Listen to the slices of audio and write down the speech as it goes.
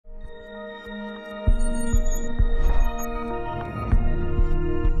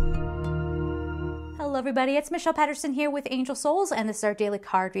everybody. It's Michelle Patterson here with Angel Souls, and this is our daily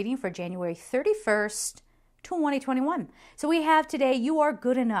card reading for January 31st, 2021. So we have today, you are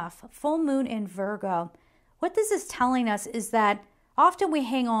good enough, full moon in Virgo. What this is telling us is that often we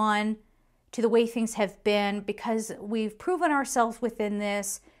hang on to the way things have been because we've proven ourselves within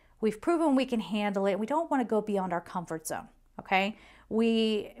this. We've proven we can handle it. We don't want to go beyond our comfort zone, okay?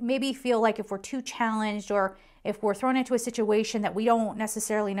 We maybe feel like if we're too challenged or if we're thrown into a situation that we don't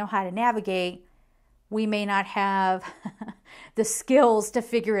necessarily know how to navigate, we may not have the skills to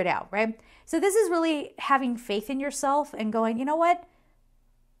figure it out, right? So this is really having faith in yourself and going, you know what?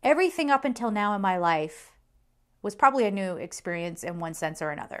 Everything up until now in my life was probably a new experience in one sense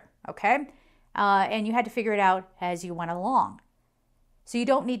or another, okay? And you had to figure it out as you went along. So you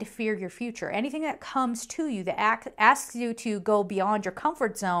don't need to fear your future. Anything that comes to you that asks you to go beyond your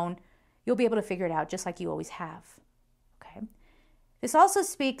comfort zone, you'll be able to figure it out just like you always have, okay? This also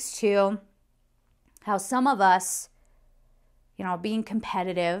speaks to how some of us, being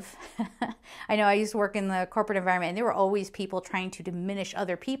competitive. I know I used to work in the corporate environment, and there were always people trying to diminish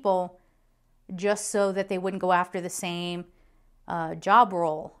other people just so that they wouldn't go after the same job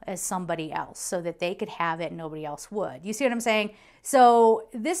role as somebody else so that they could have it and nobody else would. You see what I'm saying? So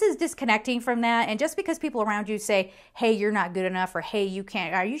this is disconnecting from that. And just because people around you say, hey, you're not good enough, or hey, you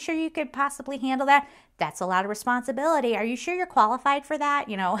can't, are you sure you could possibly handle that? That's a lot of responsibility. Are you sure you're qualified for that?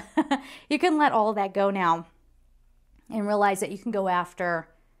 You can let all of that go now and realize that you can go after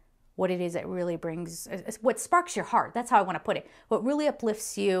what it is that really brings, what sparks your heart. That's how I want to put it. What really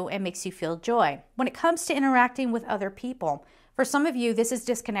uplifts you and makes you feel joy. When it comes to interacting with other people, for some of you, this is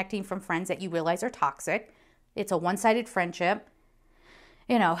disconnecting from friends that you realize are toxic. It's a one-sided friendship.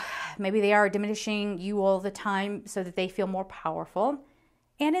 Maybe they are diminishing you all the time so that they feel more powerful.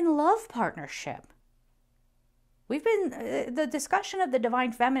 And in love partnership, the discussion of the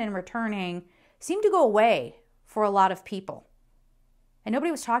divine feminine returning seemed to go away for a lot of people. And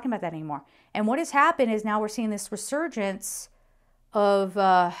nobody was talking about that anymore. And what has happened is now we're seeing this resurgence of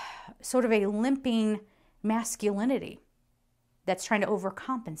sort of a limping masculinity that's trying to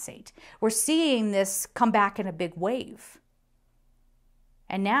overcompensate. We're seeing this come back in a big wave.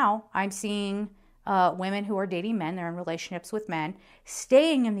 And now I'm seeing women who are dating men, they're in relationships with men,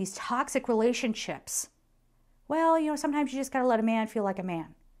 staying in these toxic relationships. Well, sometimes you just got to let a man feel like a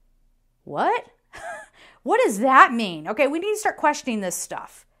man. What? What does that mean? Okay, we need to start questioning this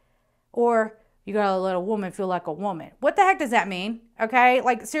stuff. Or you got to let a woman feel like a woman. What the heck does that mean? Okay,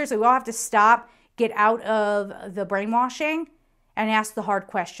 seriously, we all have to stop, get out of the brainwashing, and ask the hard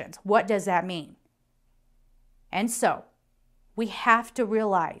questions. What does that mean? And so, we have to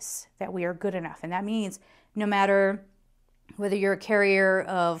realize that we are good enough. And that means no matter whether you're a carrier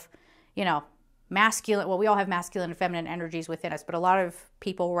of, masculine, well, we all have masculine and feminine energies within us, but a lot of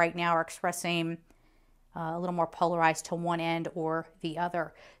people right now are expressing a little more polarized to one end or the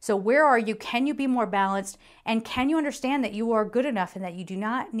other. So where are you? Can you be more balanced? And can you understand that you are good enough and that you do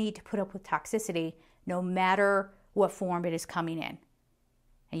not need to put up with toxicity no matter what form it is coming in?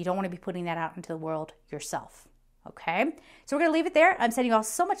 And you don't want to be putting that out into the world yourself. Okay? So we're going to leave it there. I'm sending you all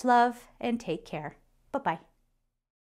so much love and take care. Bye-bye.